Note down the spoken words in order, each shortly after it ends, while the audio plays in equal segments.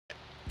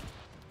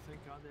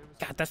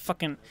God, that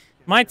fucking...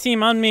 My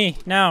team on me.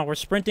 Now, we're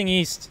sprinting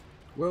east.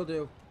 Will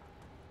do.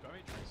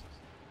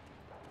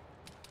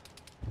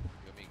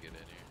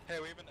 Hey,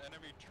 we have an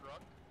enemy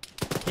truck.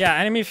 Yeah,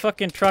 enemy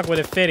fucking truck with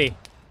a 50.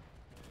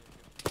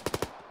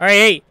 Alright,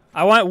 hey.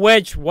 I want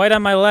wedge. White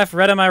on my left,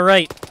 red on my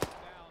right.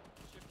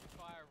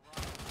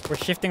 We're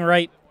shifting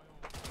right.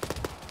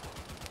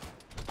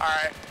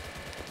 Alright.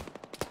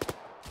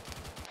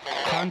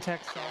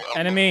 Contact south.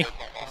 Enemy.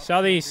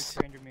 Southeast.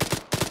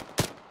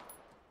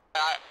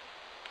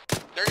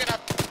 They're gonna...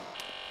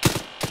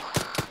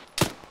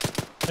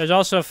 There's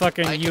also a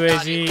fucking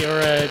UAZ or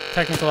a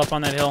technical up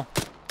on that hill.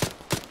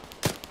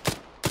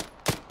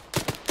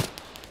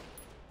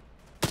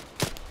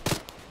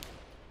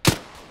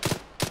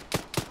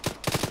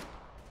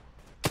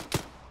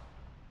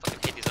 Fucking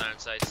hate these iron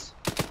sights.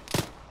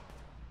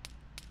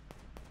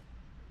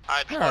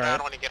 Alright, hold on, I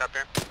don't want to get up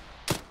here.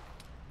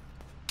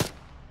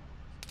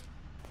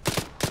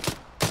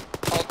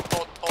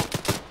 Hold.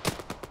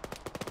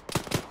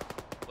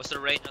 What's the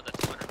rate on the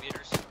 200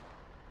 meters?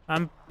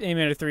 I'm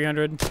aiming at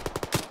 300.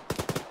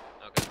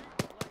 Okay.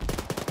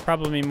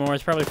 Probably more.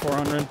 It's probably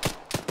 400.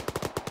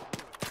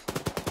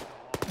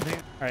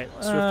 Alright,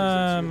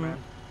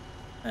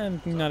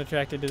 I'm not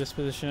attracted to this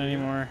position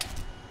anymore.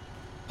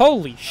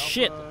 Holy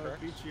shit!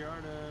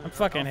 I'm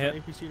fucking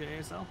hit.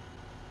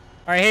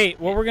 Alright, hey,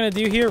 what we're gonna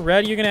do here,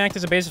 red, you're gonna act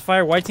as a base of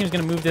fire, white team's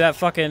gonna move to that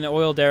fucking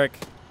oil derrick.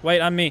 Wait,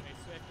 on me.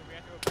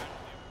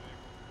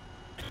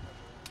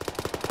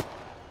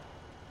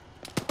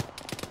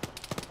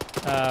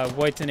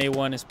 White and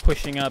A1 is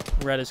pushing up,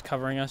 red is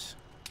covering us.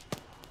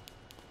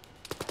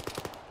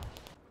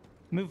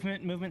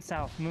 Movement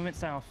south,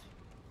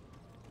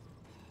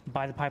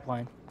 by the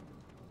pipeline.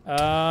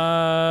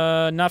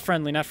 Not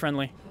friendly, not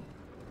friendly.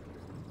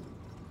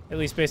 At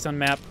least based on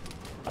map.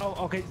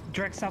 Oh, okay,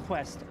 direct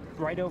southwest,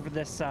 right over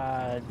this,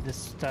 fuck.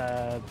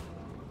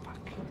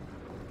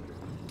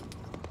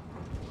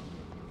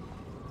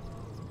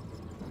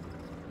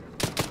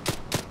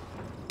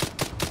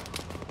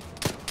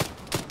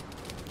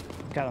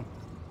 Got him.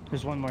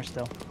 There's one more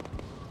still.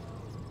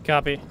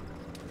 Copy.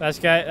 That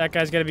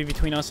guy's gotta be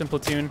between us and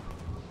platoon.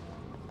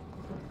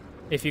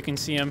 If you can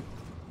see him.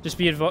 Just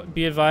be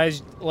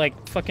advised,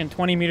 like, fucking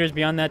 20 meters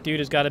beyond that dude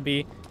has gotta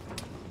be...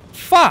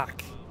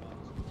 Fuck!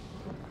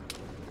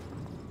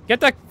 Get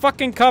that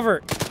fucking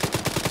cover!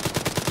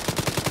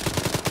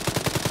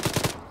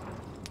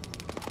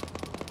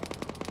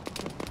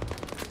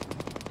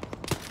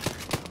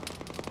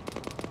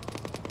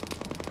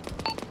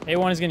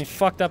 A1 is getting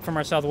fucked up from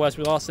our southwest.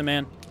 We lost a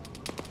man.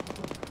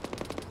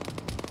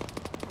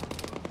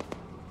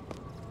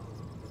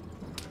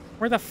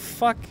 Where the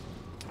fuck?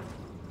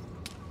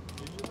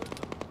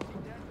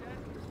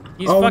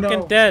 He's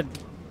fucking dead.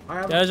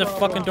 That is a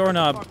fucking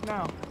doorknob.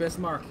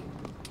 Bismarck.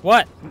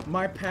 What?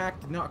 My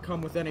pack did not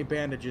come with any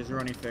bandages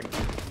or anything.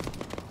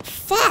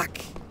 Fuck!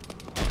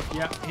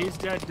 Yeah, he's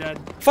dead.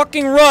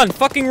 Fucking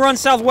run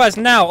southwest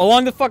now,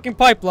 along the fucking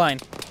pipeline.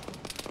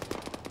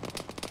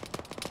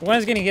 When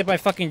is gonna get by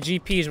fucking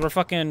GPs? We're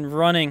fucking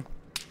running.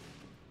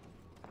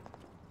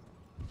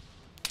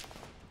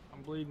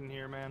 I'm bleeding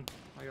here, man.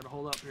 I gotta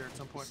hold up here at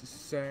some point.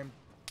 Same.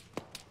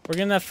 We're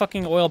getting that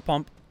fucking oil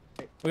pump.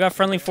 We got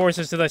friendly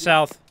forces to the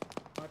south.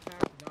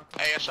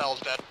 ASL is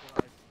dead.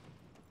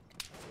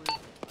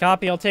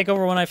 Copy, I'll take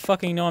over when I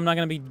fucking know I'm not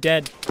gonna be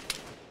dead.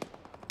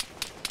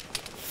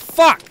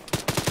 Fuck!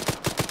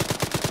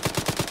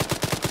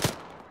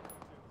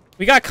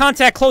 We got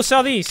contact close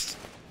southeast.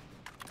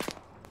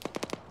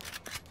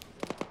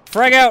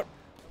 Frag out!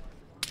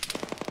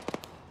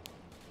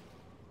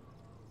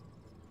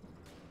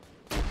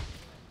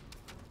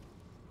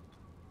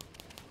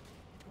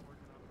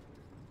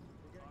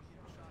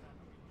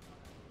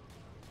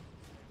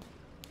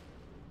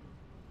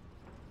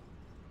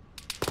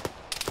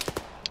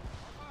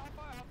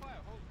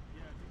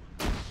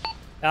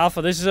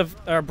 Alpha, this is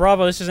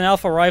Bravo, this is an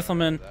Alpha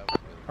Rifleman,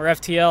 or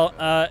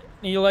FTL.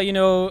 Need to let you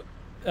know,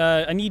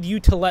 I need you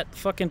to let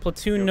fucking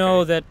platoon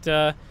know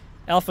that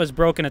Alpha is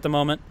broken at the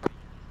moment.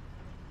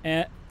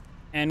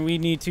 And we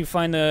need to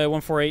find the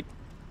 148.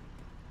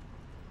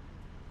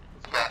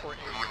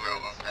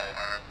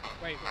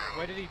 Wait,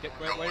 where did he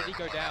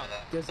go down?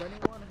 Does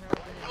anyone have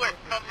any...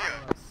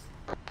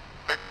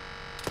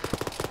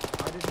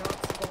 I did not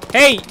spawn...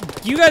 Hey,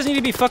 you guys need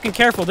to be fucking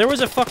careful. There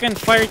was a fucking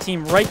fire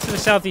team right to the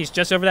southeast,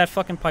 just over that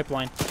fucking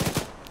pipeline.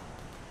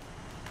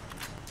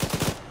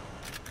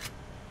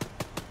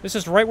 This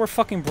is right where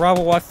fucking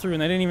Bravo walked through,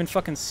 and they didn't even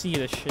fucking see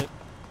this shit.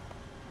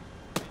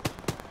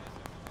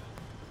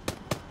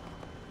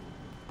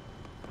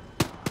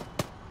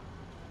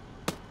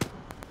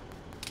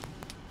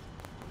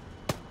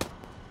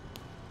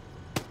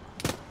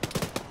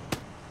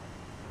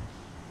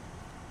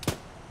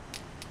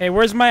 Hey,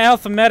 where's my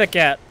Alpha Medic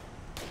at?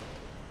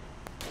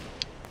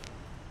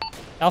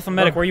 Alpha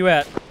Medic, where you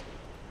at?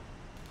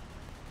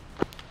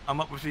 I'm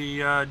up with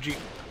the Jeep.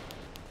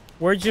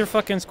 Where'd your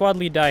fucking squad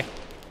lead die?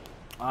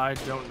 I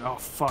don't know.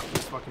 Fuck,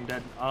 he's fucking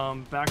dead.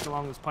 Backed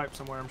along this pipe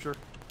somewhere, I'm sure.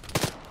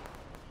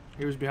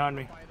 He was behind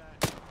me.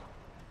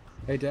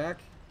 Hey, Dak?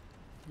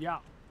 Yeah.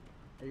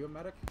 Are you a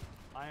medic?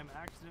 I am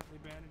accidentally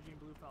bandaging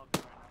Blue Falcon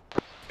right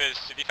now. Biz,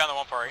 have you found the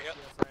 148 yet?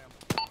 Yes, I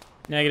am.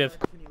 Negative.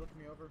 Can you look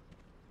me over?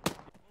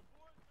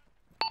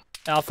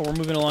 Alpha, we're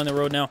moving along the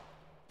road now.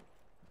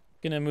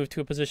 Gonna move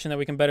to a position that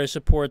we can better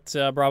support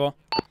Bravo.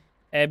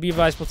 Be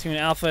advised, platoon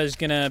Alpha is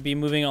gonna be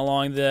moving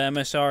along the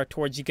MSR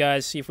towards you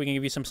guys. See if we can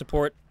give you some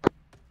support.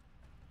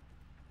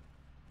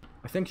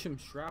 I think some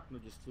shrapnel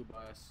just flew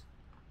by us.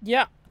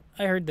 Yeah,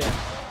 I heard that. I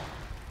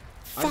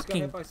just got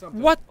Fucking hit by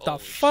something. what the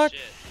Holy fuck?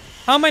 shit.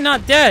 How am I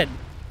not dead?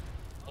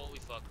 Holy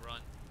fuck, run.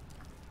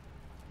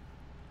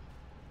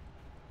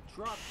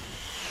 Drop.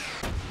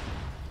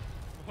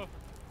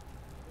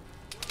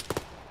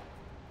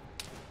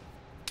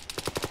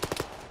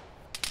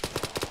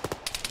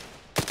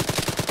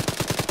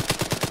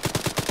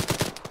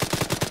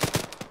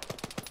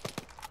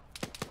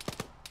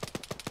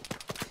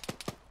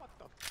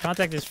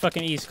 Contact is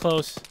fucking east,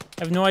 close.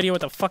 I have no idea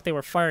what the fuck they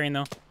were firing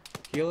though.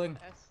 Healing.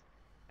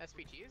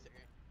 SPGs or?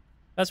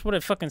 That's what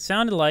it fucking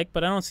sounded like,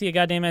 but I don't see a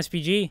goddamn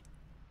SPG.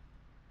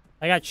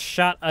 I got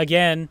shot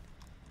again.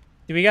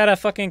 Do we got a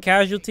fucking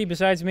casualty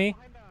besides me?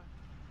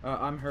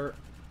 I'm hurt.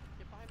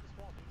 Get behind this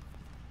wall, dude.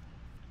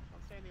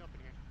 Don't stay in the open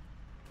here.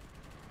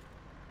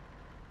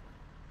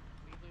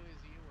 We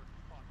lose you, we're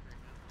fucked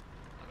right now.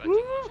 I've got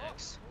 2 more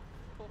checks.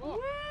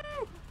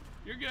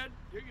 You're good.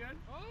 You're good.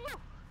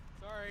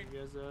 Sorry. You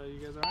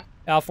guys alright?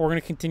 Alpha, we're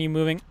gonna continue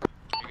moving.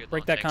 You're good,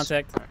 Break Lon, that thanks.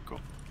 contact. Alright, cool.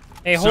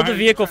 Hey, hold the Sorry,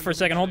 vehicle trying for a to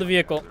second. Hold the be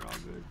vehicle. They're all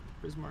good.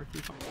 Bismarck,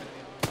 you fine.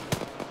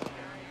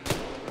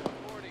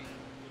 40.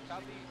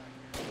 Southeast.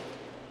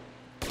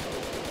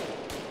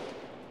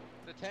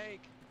 The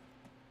tank.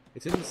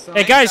 It's in the sun.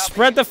 Hey guys,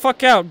 spread the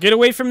fuck out. Get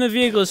away from the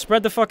vehicles.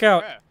 Spread the fuck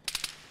out. Where?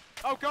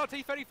 Oh god,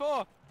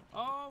 T-34.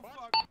 Oh,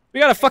 fuck. We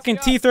got a fucking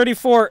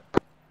T-34.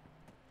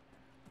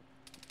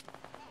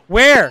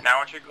 Where? Now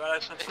aren't you glad I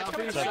sent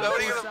Southeast,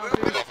 Southeast.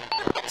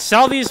 southeast.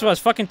 Southeast was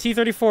fucking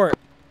T-34.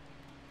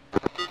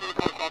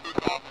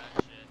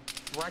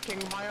 Wrecking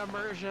my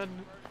immersion.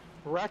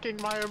 Wrecking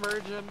my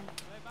immersion.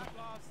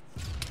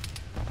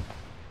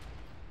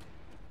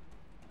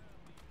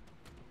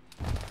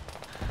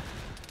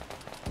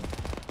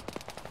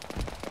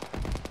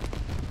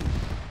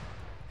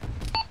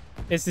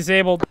 It's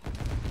disabled.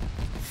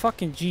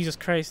 Fucking Jesus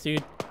Christ,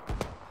 dude.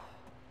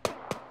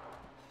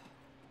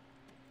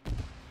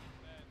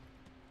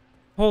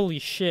 Holy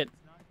shit.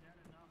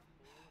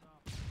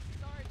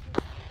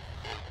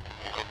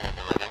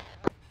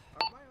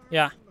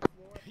 Yeah.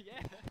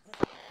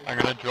 I'm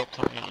gonna drop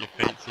something at your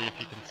feet, see if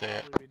you can see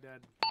it. Be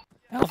dead.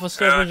 Alpha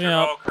still bridging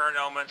up. Current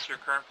elements, your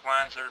current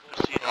plans are to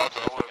proceed on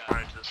the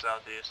running to the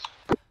southeast.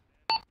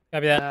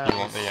 Copy that. You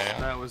want the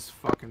AR? That was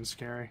fucking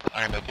scary.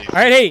 I'm gonna do.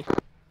 Alright, hey.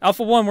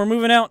 Alpha 1, we're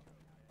moving out.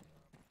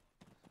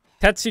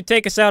 Tetsu,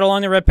 take us out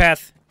along the red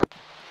path.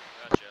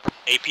 Gotcha.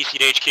 APC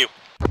to HQ.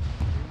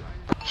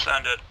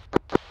 Send it.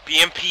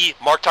 BMP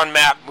marked on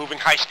map, moving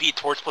high speed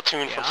towards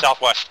platoon from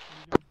southwest.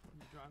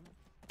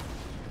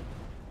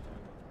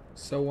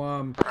 So,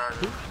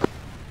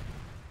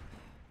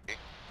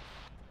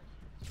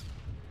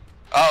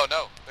 Oh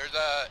no, there's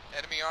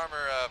enemy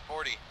armor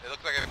 40. It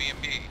looks like a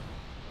BMP.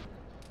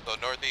 So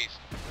northeast.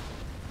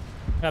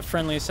 Got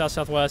friendly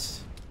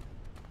south-southwest.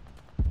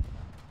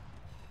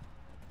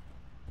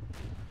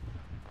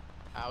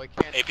 We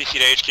can't. APC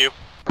to HQ.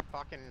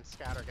 Fucking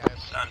scatter,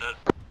 guys. Send it.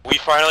 We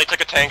finally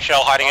took a tank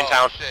shell hiding in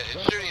town. Shit,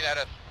 it's shooting at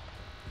us.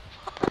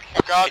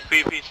 God,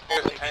 APC.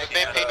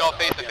 Same thing, no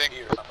face, I think.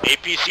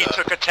 APC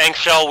took a tank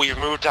shell. We've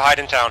moved to hide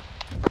in town.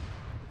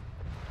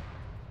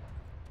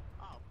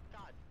 Oh,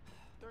 God.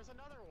 There's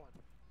another one.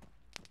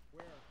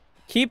 Where?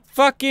 Keep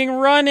fucking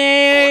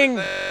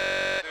running!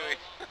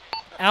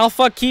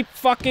 Alpha, keep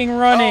fucking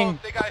running! Oh,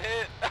 they got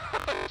hit.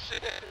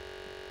 Shit.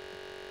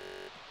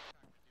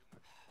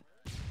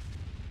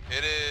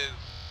 It is.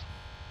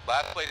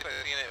 Last place I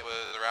seen it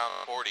was around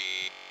 40.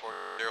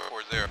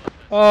 4040.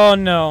 Oh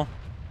no.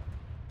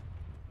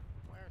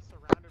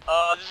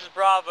 This is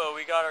Bravo.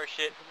 We got our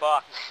shit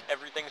fucked.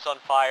 Everything's on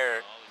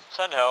fire.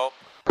 Send help.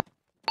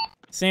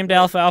 Same to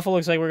Alpha. Alpha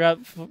looks like we got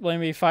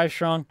maybe 5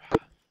 strong.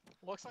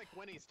 Looks like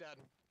Winnie's dead.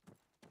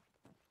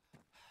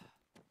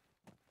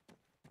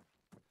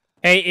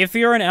 Hey, if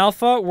you're an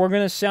Alpha, we're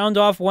gonna sound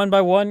off one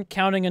by one,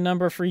 counting a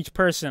number for each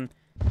person.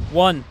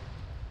 1.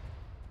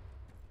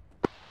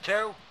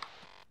 2.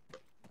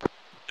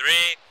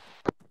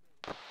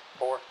 3.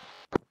 4.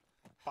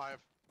 5.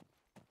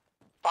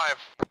 5.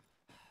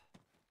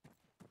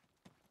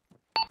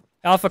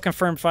 Alpha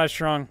confirmed 5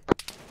 strong.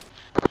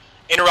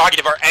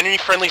 Interrogative, are enemy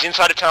friendlies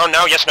inside of town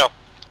now? Yes, no.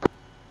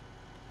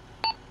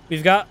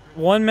 We've got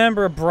 1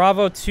 member of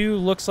Bravo 2.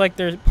 Looks like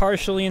they're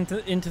partially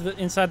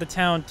inside the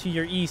town to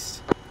your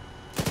east.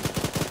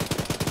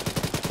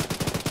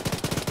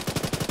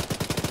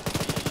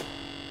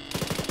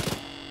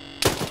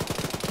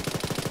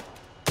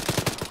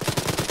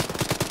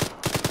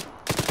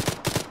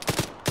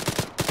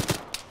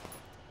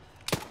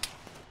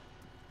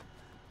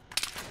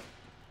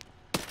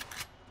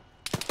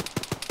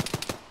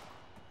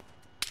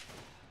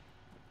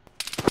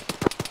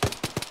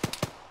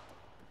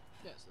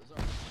 Yes, those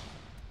are.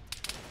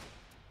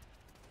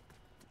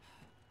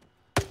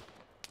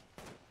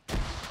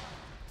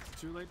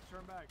 too late to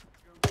turn back.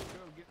 Go, go,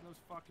 go. Get in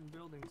those fucking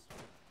buildings.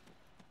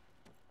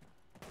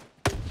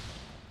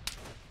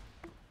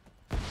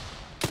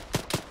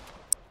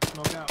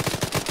 Smoke out.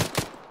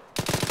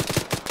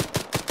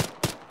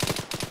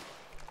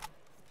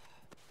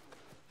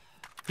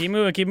 Keep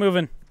moving, keep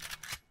moving.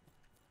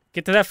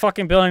 Get to that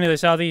fucking building to the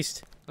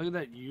southeast. Look at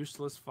that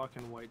useless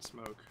fucking white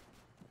smoke.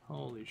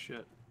 Holy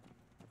shit.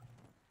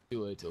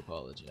 Too late to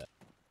apologize.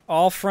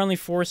 All friendly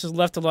forces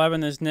left alive on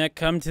this neck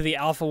come to the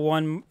Alpha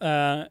 1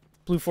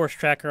 Blue Force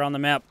tracker on the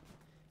map.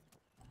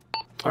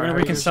 We're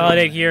going to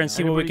reconsolidate here and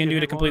see what we can do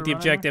to complete the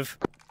objective.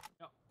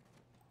 Yep.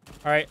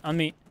 Alright, on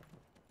me.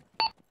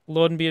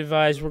 Load and be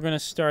advised, we're going to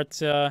start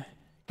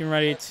getting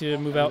ready to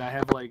move out. I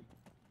have like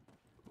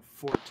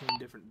 14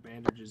 different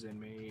bandages in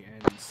me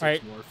and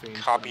 6 morphine.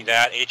 Copy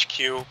that, HQ.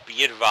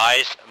 Be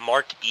advised,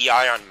 marked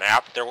EI on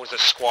map. There was a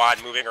squad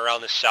moving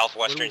around the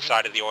southwestern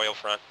side of the oil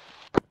front.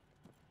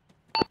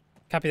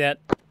 Copy that.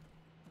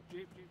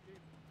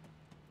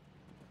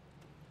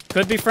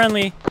 Could be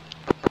friendly.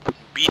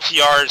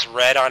 BTR is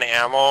red on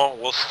ammo.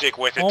 We'll stick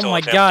with it Oh till my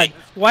it's god. empty.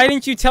 Why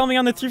didn't you tell me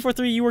on the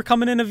 343 you were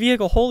coming in a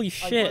vehicle? Holy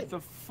shit. What the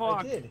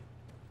fuck?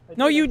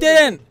 No, you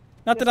didn't.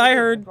 Not that I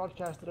heard.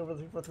 Broadcasted over the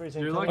 343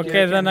 saying, You're lucky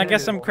Okay, I then can't I hear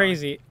guess you. I'm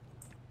crazy. Are you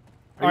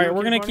Alright, okay,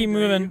 we're gonna Barney? keep Are you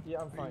moving. good? Yeah,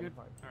 I'm Are you fine. good?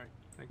 fine. Alright,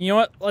 thank You know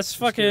what? Let's Just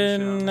give it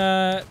a fucking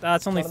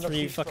that's only Not enough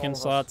 3 seats for all fucking of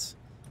us. slots.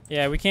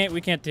 Yeah, we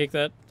can't take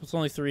that. It's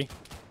only 3.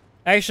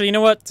 Actually, you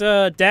know what?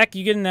 Dak,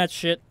 you get in that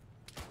shit.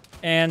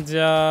 And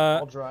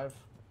I'll drive.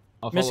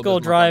 I'll follow Mystical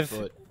Bismarck on drive.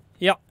 foot.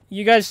 Yeah,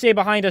 you guys stay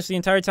behind us the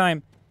entire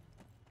time.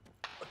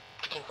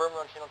 Confirm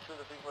on channel 2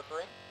 to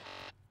 343.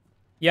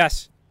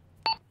 Yes.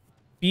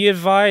 Be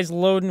advised,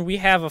 Loden, we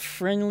have a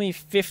friendly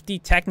 50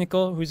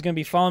 technical who's going to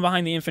be falling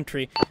behind the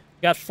infantry. We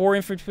got 4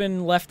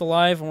 infantrymen left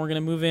alive, and we're going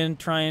to move in,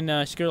 try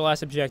and secure the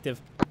last objective.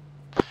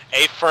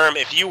 A firm,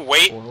 if you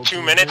wait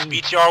 2 minutes,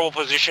 BTR will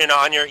position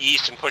on your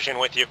east and push in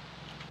with you.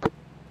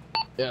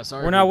 Yeah,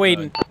 sorry. We're not for,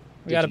 waiting.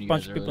 We got a ditching you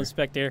bunch guys of people earlier.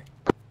 inspect here.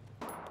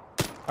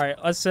 Alright,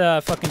 let's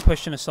fucking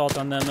push an assault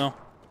on them, though.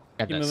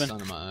 Got Keep that moving.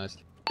 sun in my eyes.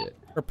 Shit.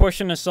 We're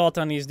pushing an assault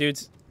on these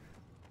dudes.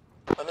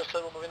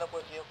 Understood, we're moving up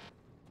with you.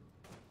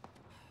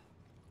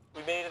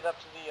 We made it up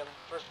to the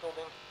first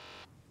building.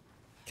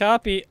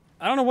 Copy.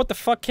 I don't know what the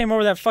fuck came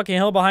over that fucking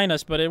hill behind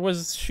us, but it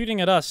was shooting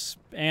at us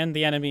and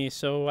the enemy,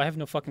 so I have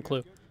no fucking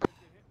clue.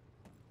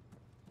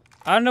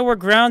 I don't know where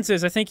Grounds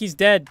is. I think he's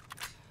dead.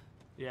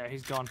 Yeah,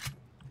 he's gone.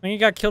 I think he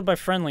got killed by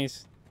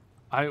friendlies.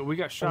 We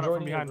got shot up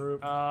from behind.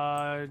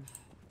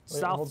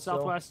 South, hold still.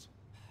 southwest.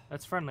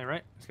 That's friendly,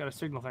 right? It's got a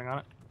signal thing on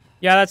it.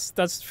 Yeah,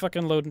 that's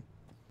fucking Loden.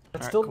 It's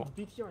Alright, still cool.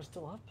 BTR is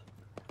still up.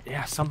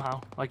 Yeah,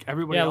 somehow. Like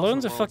everybody Yeah, else. in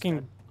Loden's the a world's fucking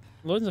dead.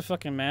 Loden's a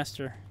fucking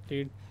master,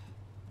 dude.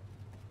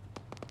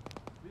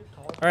 We have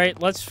taller-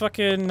 Alright, let's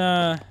fucking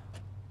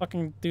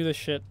do this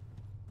shit.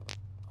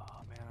 Oh,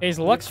 man, Hey, is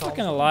I- Lux taller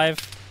fucking than- alive?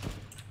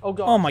 Oh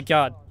god. Oh my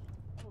god.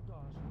 Oh gosh.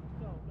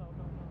 No.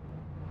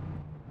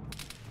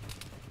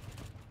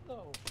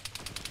 No.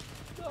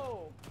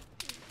 No.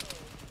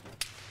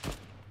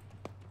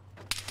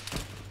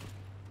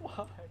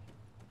 Why?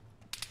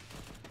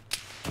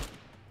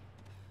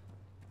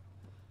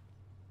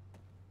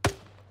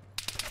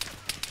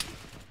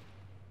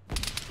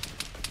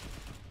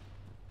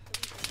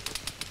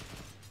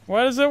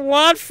 What does it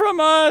want from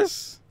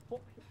us? Why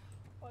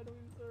do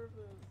we deserve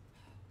this?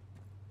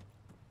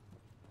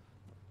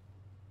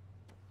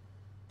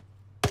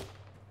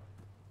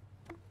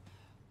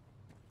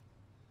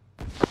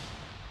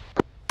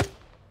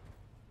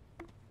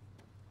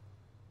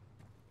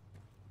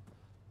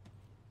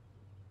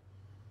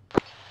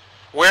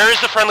 Where is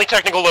the friendly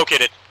technical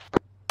located?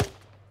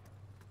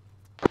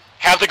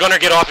 Have the gunner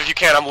get off if you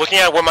can. I'm looking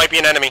at what might be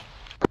an enemy.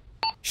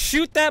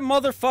 Shoot that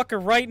motherfucker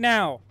right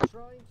now.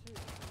 Trying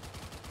to.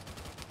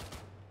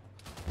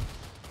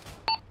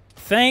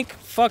 Thank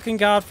fucking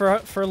God for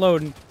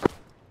Loden.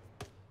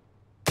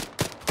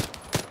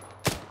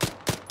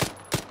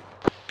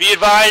 Be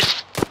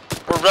advised,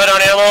 we're red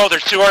on ammo.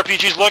 There's 2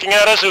 RPGs looking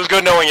at us. It was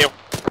good knowing you.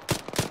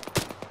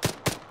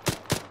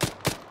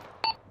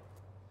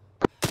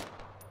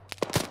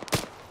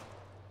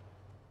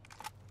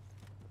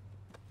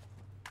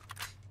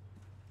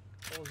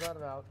 What was that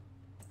about?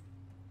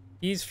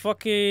 He's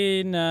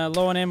fucking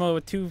low on ammo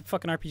with 2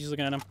 fucking RPGs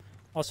looking at him.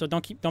 Also,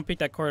 don't peek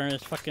that corner.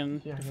 There's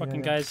fucking Yeah.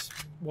 guys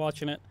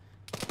watching it.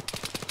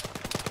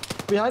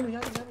 Behind.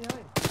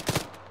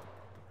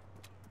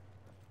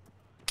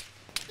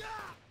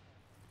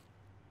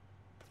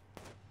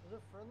 Is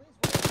it friendlies?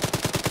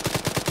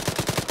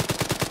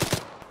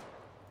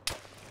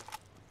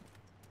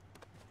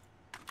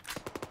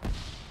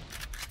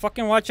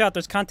 Fucking watch out.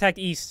 There's contact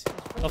east.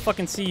 They'll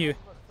fucking see you.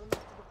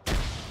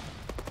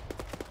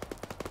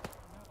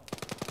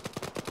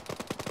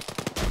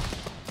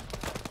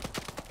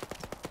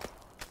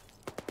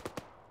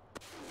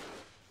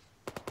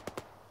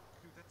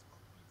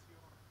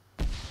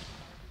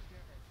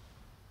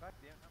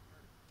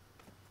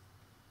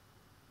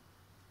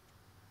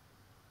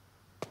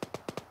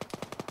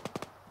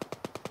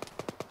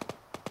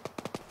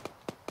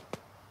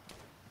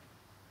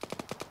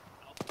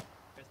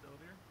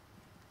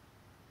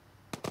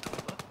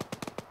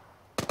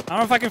 don't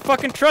know if I can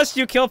fucking trust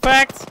you, Kill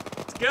Pact.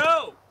 Let's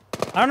go!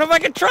 I don't know if I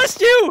can trust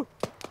you!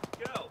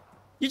 Go!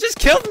 You just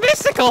killed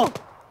Mystical!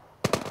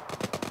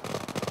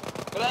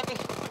 What happened?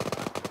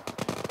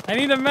 I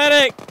need a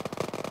medic!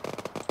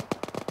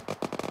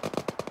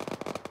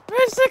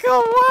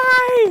 Mystical,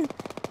 why?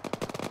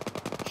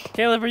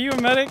 Caleb, are you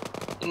a medic?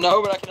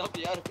 No, but I can help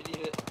you out if you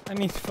need it. I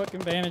need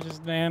fucking bandages,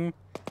 man.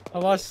 I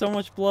lost so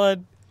much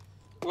blood.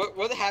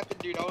 What happened,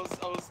 dude? I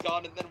was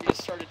gone, and then we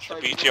just started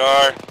charging.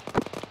 BTR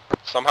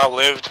somehow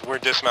lived. We're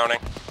dismounting.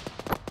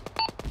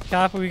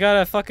 Copy, we got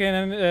a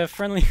fucking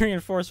friendly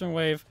reinforcement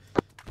wave.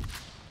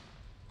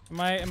 Am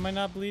I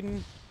not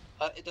bleeding?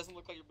 It doesn't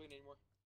look like you're